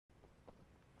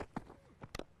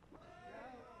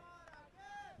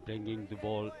bringing the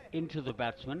ball into the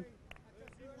batsman,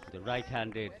 the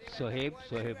right-handed Sohaib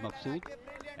Maqsood,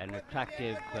 an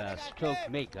attractive stroke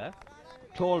maker,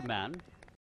 tall man.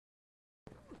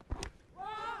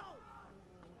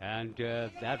 And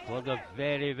that was a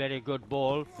very, very good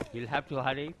ball. He'll have to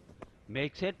hurry.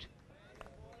 Makes it.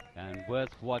 And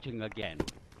worth watching again.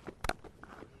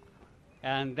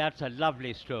 And that's a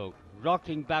lovely stroke.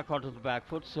 Rocking back onto the back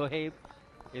foot. Sohaib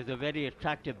is a very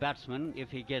attractive batsman if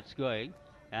he gets going.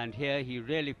 And here he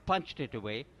really punched it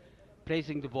away,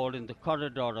 placing the ball in the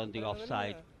corridor on the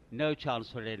offside. No chance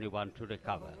for anyone to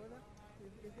recover.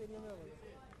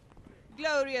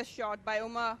 Glorious shot by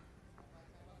Umar.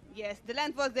 Yes, the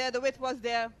length was there, the width was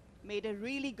there. Made a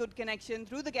really good connection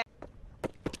through the gap.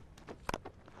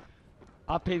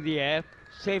 Up in the air,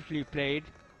 safely played.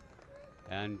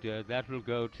 And that will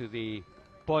go to the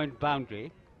point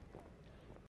boundary.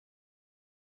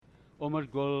 Umar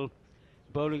Gul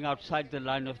bowling outside the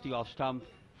line of the off stump.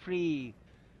 Free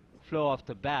flow of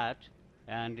the bat.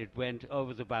 And it went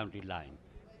over the boundary line.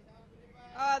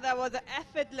 Oh, that was an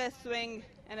effortless swing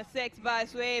and a six by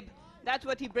Sohaib. That's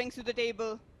what he brings to the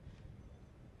table.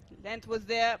 Length was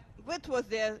there, width was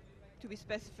there, to be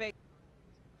specific.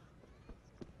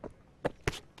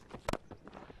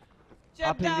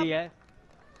 Up in the air.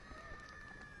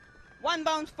 One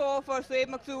bounce four for Sohaib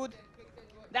Maqsood.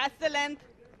 That's the length.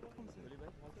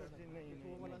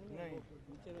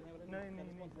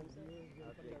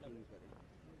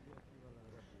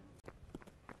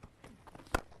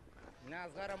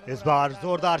 इस बार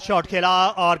जोरदार shot खेला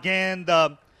और गेंद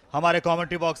हमारे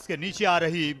commentary box के नीचे आ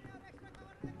रही।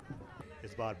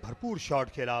 इस बार भरपूर शॉट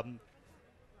खेला।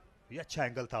 ये अच्छा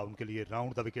एंगल था उनके लिए।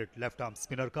 Round the wicket left arm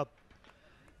spinner का।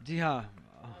 जी हाँ,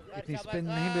 इतनी स्पिन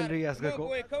नहीं मिल रही है असगर को।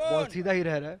 बॉल सीधा ही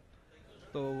रह रहा है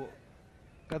तो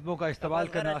कदमों का इस्तेमाल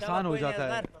करना आसान हो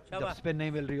जाता है जब स्पिन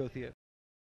नहीं मिल रही होती है।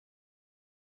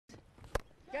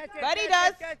 But he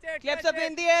does. Clips up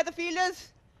in the air. The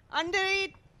fielders under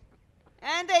it.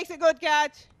 And takes a good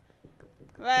catch.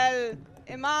 Well,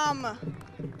 Imam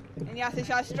and Yasir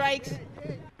Shah strikes.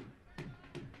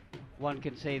 One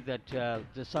can say that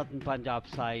the Southern Punjab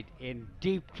side in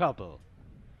deep trouble.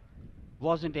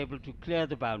 Wasn't able to clear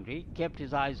the boundary, kept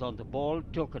his eyes on the ball,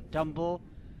 took a tumble,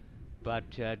 but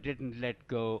didn't let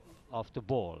go of the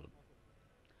ball.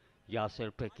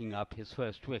 Yasir picking up his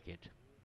first wicket.